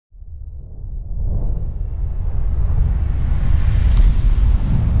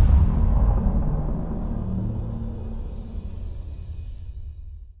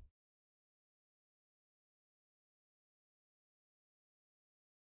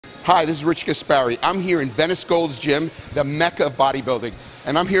Hi, this is Rich Gaspari. I'm here in Venice Gold's Gym, the Mecca of Bodybuilding,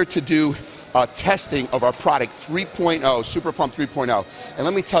 and I'm here to do testing of our product 3.0, SuperPump 3.0. And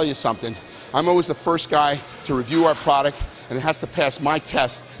let me tell you something, I'm always the first guy to review our product, and it has to pass my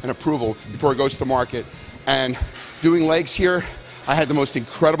test and approval before it goes to market. And doing legs here, I had the most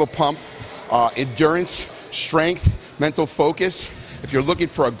incredible pump, endurance, strength, mental focus. If you're looking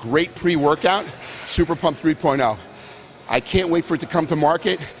for a great pre-workout, SuperPump 3.0. I can't wait for it to come to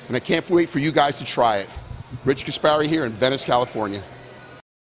market, and I can't wait for you guys to try it. Rich Gaspari here in Venice, California.